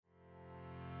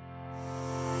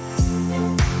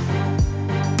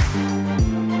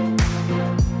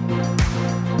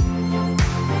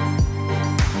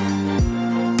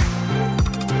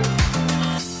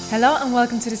Hello and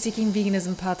welcome to the Seeking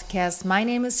Veganism podcast. My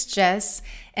name is Jess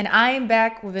and I am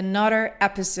back with another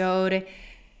episode.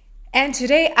 And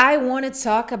today I want to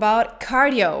talk about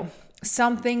cardio,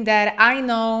 something that I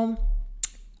know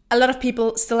a lot of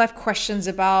people still have questions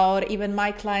about, even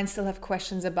my clients still have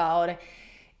questions about.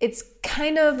 It's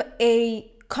kind of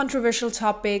a controversial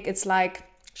topic. It's like,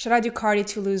 should I do cardio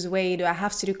to lose weight? Do I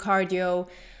have to do cardio?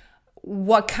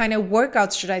 What kind of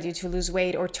workouts should I do to lose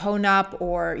weight or tone up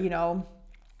or,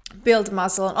 build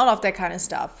muscle and all of that kind of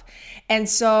stuff? And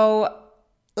so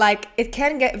it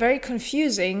can get very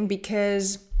confusing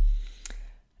because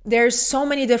there's so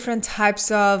many different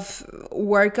types of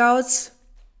workouts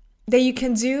that you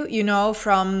can do,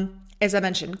 from, as I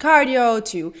mentioned, cardio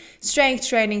to strength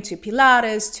training to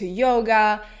Pilates to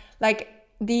yoga.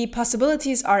 The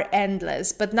possibilities are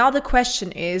endless. But now the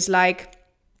question is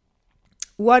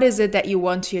what is it that you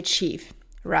want to achieve,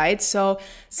 right? So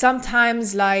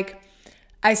sometimes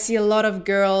I see a lot of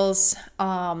girls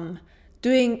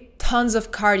doing tons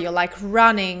of cardio, like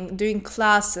running, doing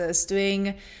classes,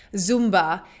 doing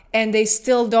Zumba, and they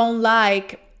still don't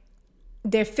like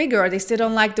their figure, they still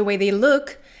don't like the way they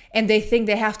look, and they think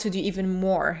they have to do even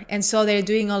more. And so they're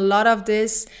doing a lot of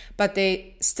this, but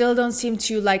they still don't seem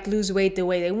to lose weight the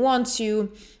way they want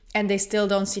to, and they still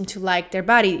don't seem to like their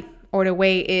body or the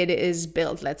way it is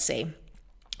built, let's say,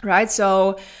 right?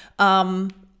 So,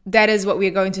 that is what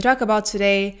we're going to talk about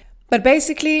today. But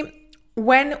basically,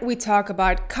 when we talk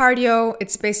about cardio,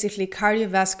 it's basically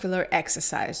cardiovascular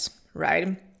exercise,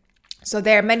 right? So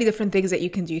there are many different things that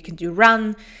you can do. You can do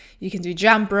run, you can do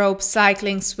jump rope,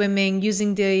 cycling, swimming,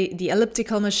 using the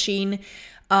elliptical machine.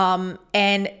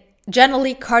 And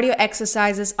generally, cardio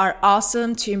exercises are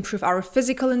awesome to improve our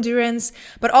physical endurance,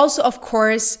 but also, of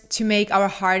course, to make our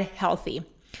heart healthy.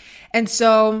 And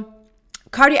so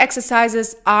cardio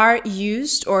exercises are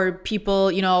used, or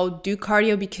people, do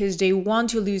cardio because they want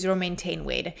to lose or maintain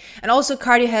weight. And also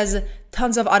cardio has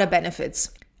tons of other benefits.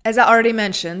 As I already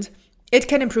mentioned, it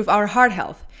can improve our heart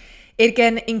health. It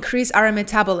can increase our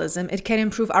metabolism. It can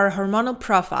improve our hormonal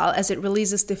profile as it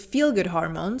releases the feel-good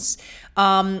hormones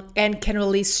and can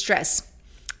release stress.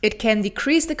 It can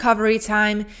decrease the recovery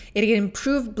time. It can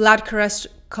improve blood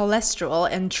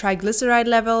cholesterol and triglyceride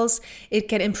levels. It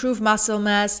can improve muscle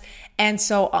mass, and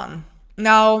so on.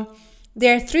 Now,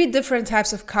 there are three different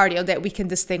types of cardio that we can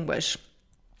distinguish.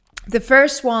 The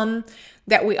first one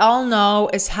that we all know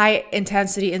is high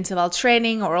intensity interval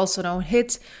training, or also known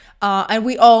HIIT. And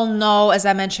we all know, as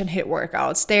I mentioned, HIIT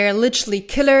workouts. They're literally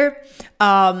killer.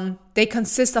 They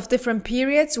consist of different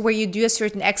periods where you do a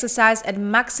certain exercise at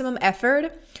maximum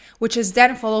effort, which is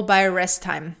then followed by a rest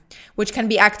time, which can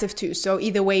be active too. So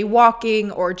either way,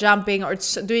 walking or jumping or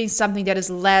doing something that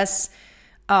is less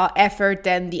effort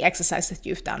than the exercise that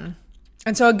you've done.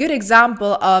 And so a good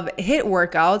example of HIIT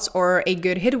workouts, or a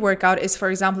good HIIT workout, is, for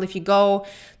example, if you go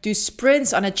do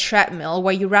sprints on a treadmill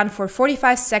where you run for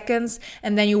 45 seconds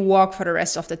and then you walk for the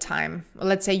rest of the time.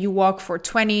 Let's say you walk for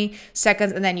 20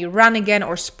 seconds and then you run again,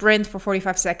 or sprint for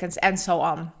 45 seconds, and so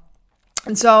on.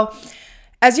 And so,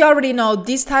 as you already know,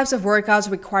 these types of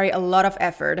workouts require a lot of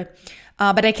effort,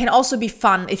 but they can also be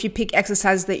fun if you pick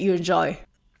exercises that you enjoy.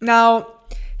 Now,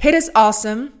 HIIT is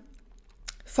awesome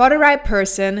for the right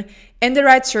person, in the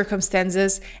right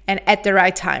circumstances, and at the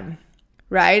right time,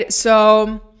 right?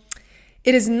 So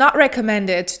it is not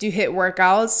recommended to do HIIT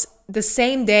workouts the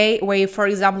same day where you, for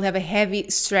example, have a heavy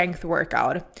strength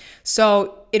workout.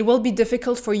 So it will be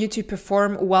difficult for you to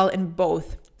perform well in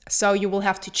both. So you will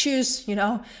have to choose,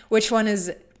 which one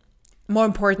is more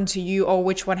important to you, or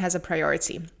which one has a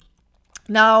priority.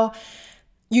 Now,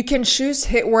 you can choose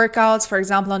HIIT workouts, for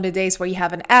example, on the days where you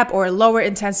have an ab or a lower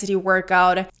intensity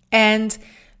workout. And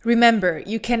remember,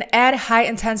 you can add high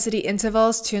intensity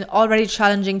intervals to an already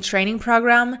challenging training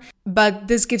program, but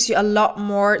this gives you a lot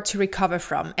more to recover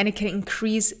from, and it can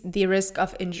increase the risk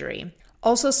of injury.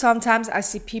 Also, sometimes I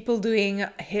see people doing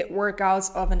HIIT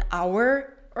workouts of an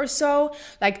hour or so.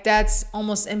 That's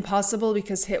almost impossible,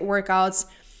 because HIIT workouts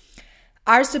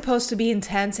are supposed to be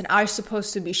intense and are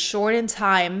supposed to be short in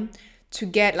time to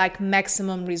get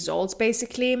maximum results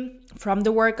basically from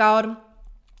the workout.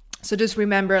 So just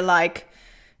remember,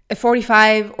 a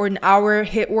 45 or an hour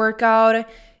HIIT workout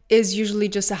is usually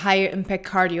just a higher impact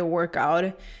cardio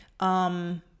workout.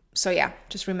 So yeah,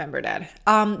 just remember that.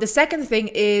 The second thing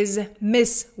is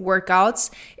MISS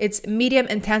workouts. It's medium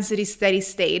intensity steady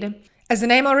state. As the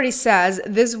name already says,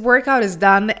 this workout is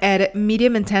done at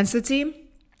medium intensity.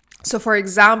 So for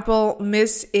example,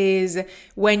 MISS is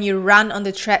when you run on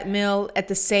the treadmill at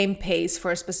the same pace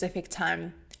for a specific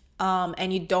time.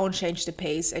 and you don't change the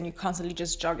pace and you're constantly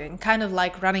just jogging, kind of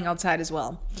like running outside as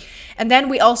well. And then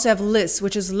we also have LISS,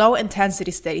 which is low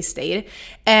intensity steady state.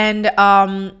 And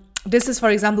this is, for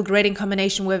example, great in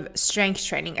combination with strength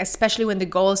training, especially when the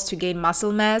goal is to gain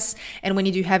muscle mass and when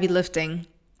you do heavy lifting.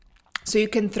 So you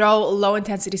can throw low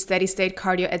intensity steady state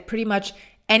cardio at pretty much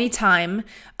any time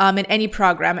in any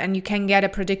program, and you can get a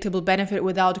predictable benefit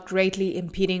without greatly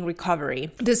impeding recovery.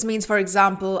 This means, for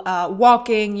example,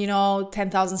 walking,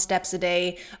 10,000 steps a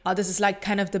day. This is like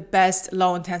kind of the best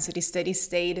low intensity steady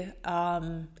state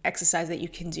exercise that you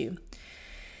can do.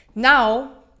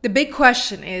 Now, the big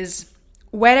question is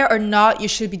whether or not you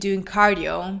should be doing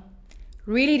cardio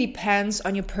really depends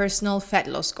on your personal fat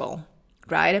loss goal,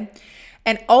 right?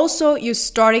 And also your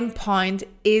starting point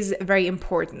is very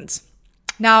important.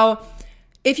 Now,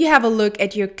 if you have a look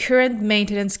at your current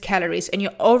maintenance calories and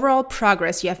your overall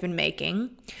progress you have been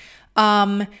making,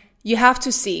 you have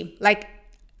to see, like,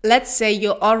 let's say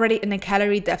you're already in a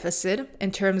calorie deficit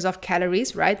in terms of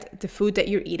calories, right? The food that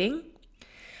you're eating,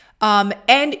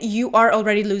 and you are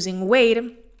already losing weight,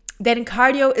 then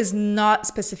cardio is not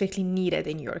specifically needed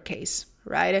in your case,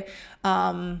 right?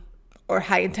 Or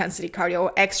high intensity cardio,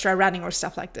 or extra running or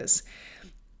stuff like this.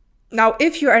 Now,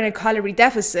 if you're in a calorie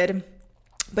deficit,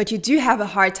 but you do have a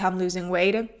hard time losing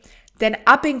weight, then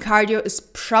upping cardio is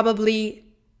probably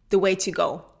the way to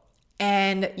go.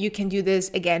 And you can do this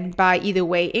again by either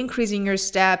way, increasing your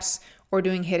steps or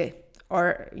doing HIIT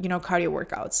or, cardio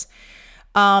workouts.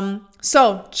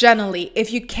 So generally,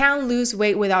 if you can lose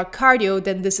weight without cardio,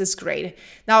 then this is great.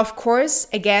 Now, of course,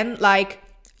 again, like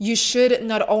you should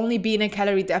not only be in a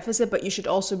calorie deficit, but you should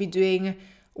also be doing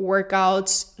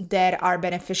workouts that are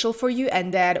beneficial for you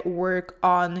and that work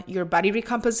on your body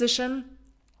recomposition,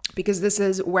 because this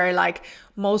is where like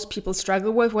most people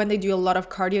struggle with when they do a lot of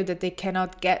cardio, that they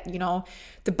cannot get,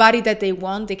 the body that they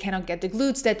want. They cannot get the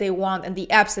glutes that they want and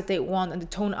the abs that they want and the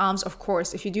toned arms. Of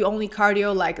course, if you do only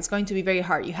cardio, like it's going to be very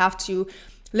hard. You have to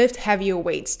lift heavier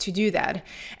weights to do that.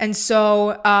 And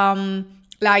so,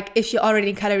 like if you're already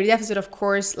in calorie deficit, of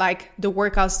course, like the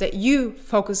workouts that you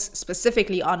focus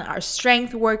specifically on are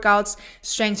strength workouts,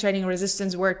 strength training,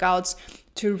 resistance workouts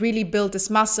to really build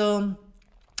this muscle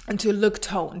and to look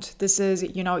toned. This is,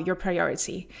 your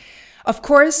priority. Of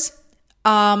course,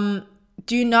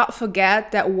 do not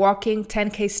forget that walking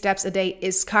 10K steps a day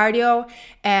is cardio,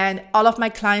 and all of my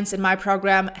clients in my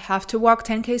program have to walk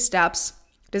 10K steps.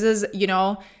 This is,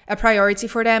 a priority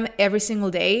for them every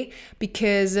single day,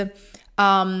 because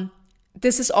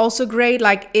this is also great.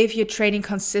 Like if your training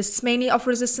consists mainly of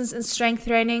resistance and strength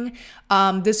training,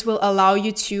 this will allow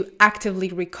you to actively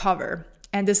recover.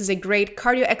 And this is a great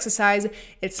cardio exercise.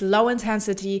 It's low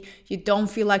intensity. You don't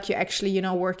feel like you're actually,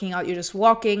 working out. You're just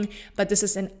walking. But this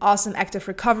is an awesome active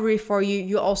recovery for you.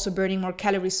 You're also burning more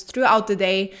calories throughout the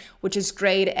day, which is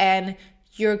great. And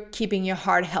you're keeping your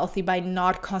heart healthy by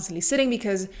not constantly sitting,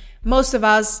 because most of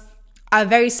us are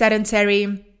very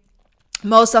sedentary.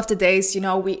 Most of the days,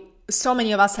 so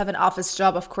many of us have an office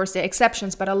job. Of course, there are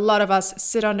exceptions, but a lot of us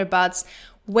sit on their butts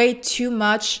way too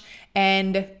much,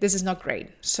 and this is not great.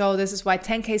 So this is why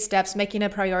 10K steps, making a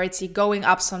priority, going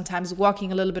up sometimes,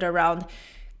 walking a little bit around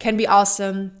can be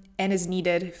awesome and is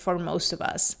needed for most of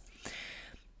us.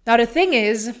 Now, the thing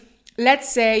is, let's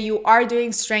say you are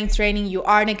doing strength training, you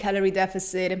are in a calorie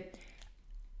deficit,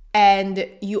 and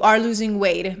you are losing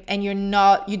weight, and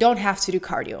you don't have to do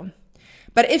cardio.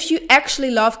 But if you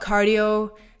actually love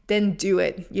cardio, then do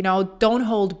it. Don't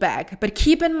hold back. But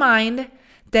keep in mind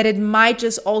that it might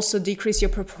just also decrease your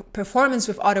performance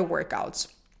with other workouts.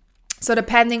 So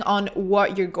depending on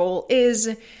what your goal is,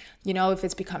 if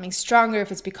it's becoming stronger,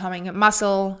 if it's becoming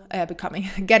muscle,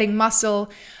 getting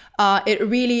muscle, it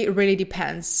really, really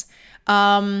depends.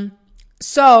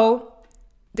 So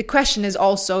the question is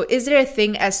also, is there a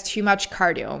thing as too much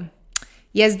cardio?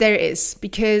 Yes, there is,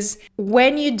 because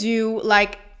when you do,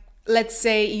 like, let's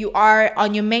say you are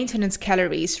on your maintenance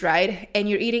calories, right? And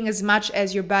you're eating as much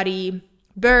as your body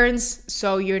burns,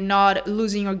 so you're not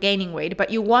losing or gaining weight, but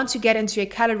you want to get into a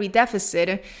calorie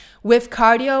deficit with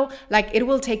cardio, like it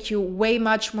will take you way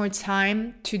much more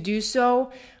time to do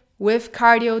so with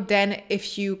cardio than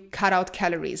if you cut out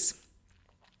calories.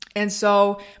 And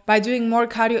so by doing more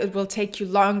cardio, it will take you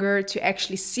longer to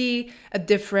actually see a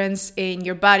difference in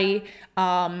your body,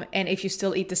 and if you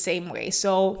still eat the same way.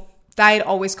 So diet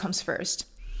always comes first.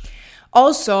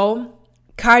 Also,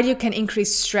 cardio can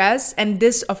increase stress, and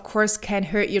this, of course, can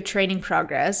hurt your training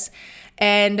progress.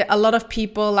 And a lot of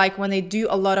people, like when they do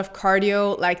a lot of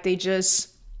cardio, like they just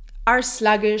are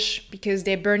sluggish because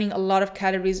they're burning a lot of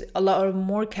calories, a lot of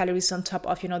more calories on top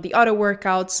of, the other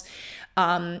workouts.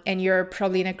 And you're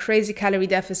probably in a crazy calorie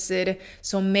deficit.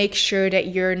 So make sure that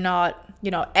you're not,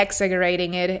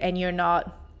 exaggerating it and you're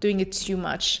not doing it too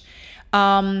much.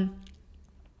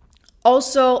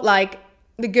 Also, like,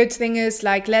 the good thing is,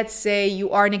 like, let's say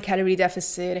you are in a calorie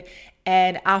deficit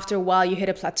and after a while you hit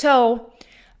a plateau,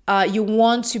 you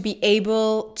want to be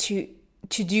able to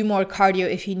do more cardio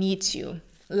if you need to.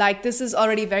 Like, this is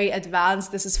already very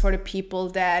advanced. This is for the people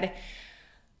that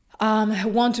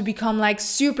want to become like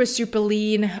super, super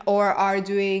lean or are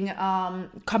doing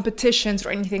competitions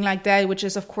or anything like that, which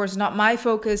is of course not my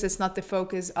focus. It's not the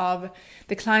focus of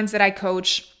the clients that I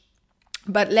coach.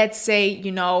 But let's say,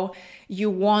 you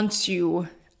want to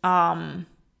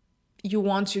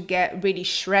get really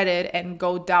shredded and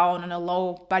go down on a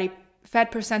low body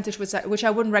fat percentage, which I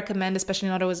wouldn't recommend, especially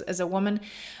not as a woman.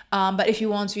 But if you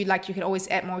want to, like, you can always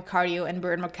add more cardio and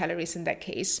burn more calories in that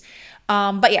case.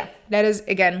 But yeah, that is,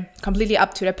 again, completely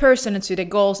up to the person and to the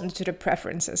goals and to the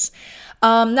preferences.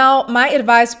 Now, my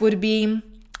advice would be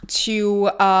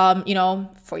to,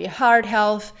 for your heart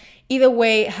health, either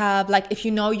way, have, like, if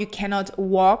you cannot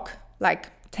walk like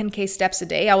 10K steps a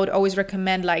day, I would always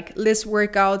recommend like LISS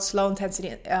workouts, low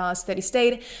intensity, steady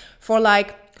state, for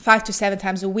like 5 to 7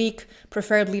 times a week,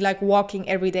 preferably like walking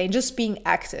every day and just being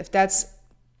active. That's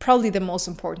probably the most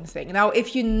important thing. Now,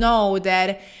 if you know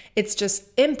that it's just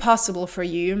impossible for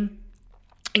you,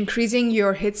 increasing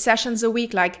your HIIT sessions a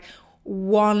week, like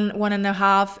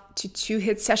 1.5 to 2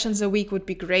 HIIT sessions a week would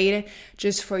be great,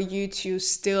 just for you to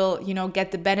still,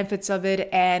 get the benefits of it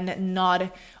and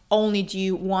not only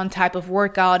do one type of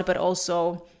workout, but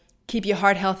also keep your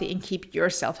heart healthy and keep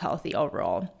yourself healthy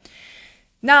overall.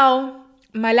 Now,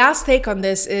 my last take on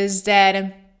this is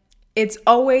that it's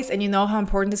always, and you know how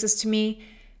important this is to me,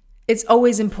 it's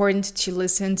always important to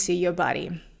listen to your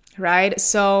body, right?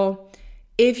 So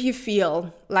if you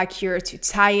feel like you're too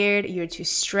tired, you're too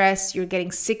stressed, you're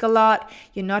getting sick a lot,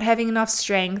 you're not having enough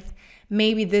strength,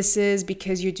 maybe this is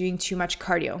because you're doing too much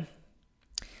cardio.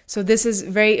 So this is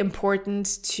very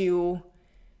important to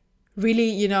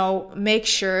really, make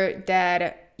sure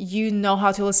that you know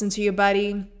how to listen to your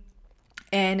body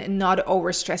and not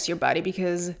overstress your body,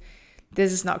 because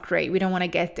this is not great. We don't want to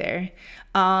get there.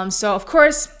 So of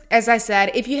course, as I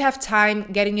said, if you have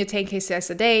time, getting your 10K steps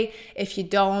a day. If you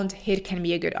don't, HIIT can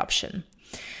be a good option.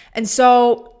 And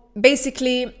so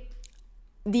basically,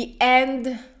 the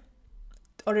end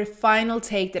or the final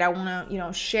take that I want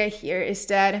to, share here is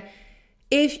that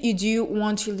if you do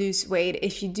want to lose weight,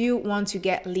 if you do want to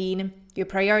get lean, your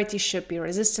priority should be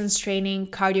resistance training.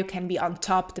 Cardio can be on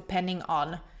top depending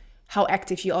on how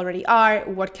active you already are,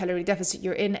 what calorie deficit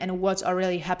you're in, and what's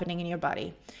already happening in your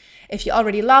body. If you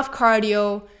already love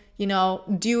cardio,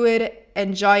 do it,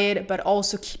 enjoy it, but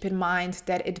also keep in mind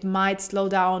that it might slow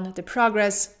down the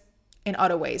progress in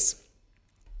other ways.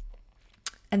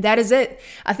 And that is it.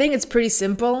 I think it's pretty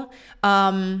simple.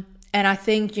 And I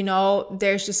think,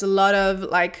 there's just a lot of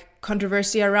like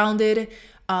controversy around it,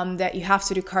 that you have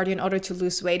to do cardio in order to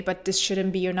lose weight, but this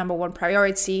shouldn't be your number one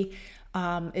priority.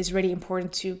 It's really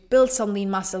important to build some lean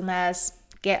muscle mass,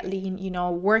 get lean,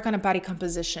 work on a body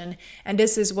composition. And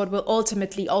this is what will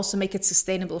ultimately also make it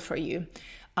sustainable for you.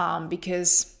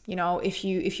 Because,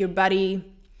 if your body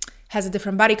has a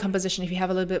different body composition, if you have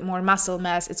a little bit more muscle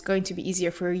mass, it's going to be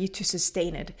easier for you to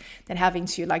sustain it than having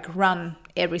to like run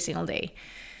every single day.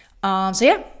 So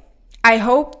yeah, I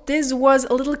hope this was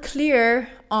a little clear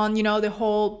on, the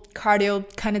whole cardio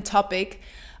kind of topic.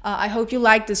 I hope you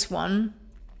liked this one.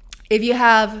 If you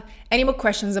have any more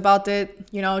questions about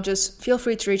it, just feel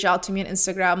free to reach out to me on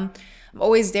Instagram. I'm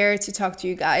always there to talk to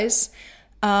you guys.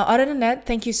 Other than that,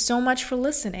 thank you so much for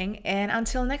listening, and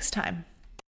until next time.